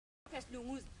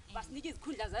esilunguza basinika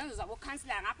izikhundla zazo zabo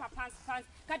councilor ngapha phansi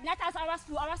kanti nathi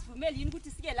abasivumeli yini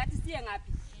ukuthi sike lathi siye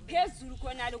ngapi phezulu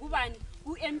khonalo kubani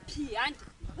uMP hanti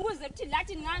ukuze kuthi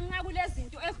lathi nganqa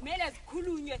kulezinto ezimele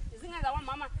zikhulunywe zingaza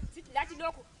kwamama sithi lathi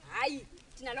lokho hayi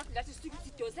thina lokho lathi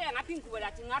sidosele ngapha ingubo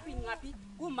lathi ngaphi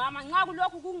kumama nqa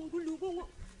kulokho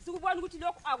sikubona ukuthi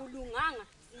lokho akulunganga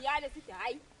siyale sithi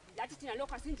hayi lathi thina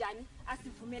lokho asinjani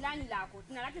asivumelani lakho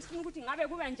thina lathi sifuna ukuthi ngabe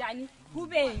kube njani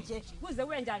kube nje kuze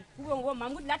kube njani kube ngomama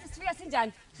ukuthi lathi sifike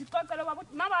sinjani sixoxele baba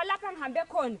ukuthi mama lapha ngihambe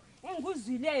khona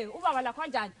engikuzwileyo ubaba lakho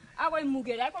kanjani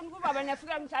akwemukela yikho ubaba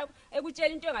nafika mhlawumbe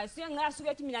ekutshela into engasuke ngasuke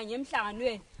ethi mina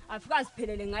ngiyemhlanganweni afika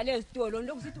siphelele ngale zitolo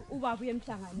lokhu sithi ubaba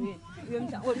uyemhlanganweni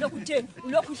lokhu uthe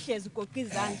lokhu hlezi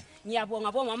ugoqizana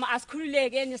ngiyabonga bomama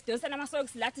asikhululeke nesidonsana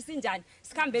amasokisi lathi sinjani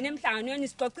sikhambene emhlanganweni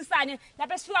sixoxisane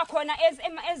lapha sifika khona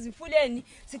ezifuleni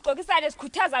sixoxisane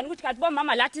sikhuthazana ukuthi kanti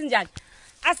bomama lathi sinjani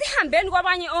asihambeni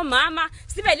kwabanye omama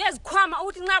sibe lezikhwama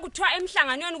ukuthi nxa kuthiwa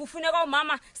emhlanganweni kufuneka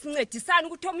omama sincedisane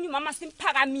ukuthi omunye umama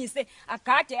simphakamise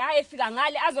agade ayefika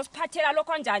ngale azosiphathela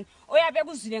lokho kanjani oyabe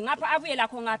kuzwile ngapha abuye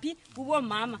lakho ngapi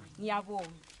kubomama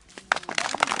ngiyabonga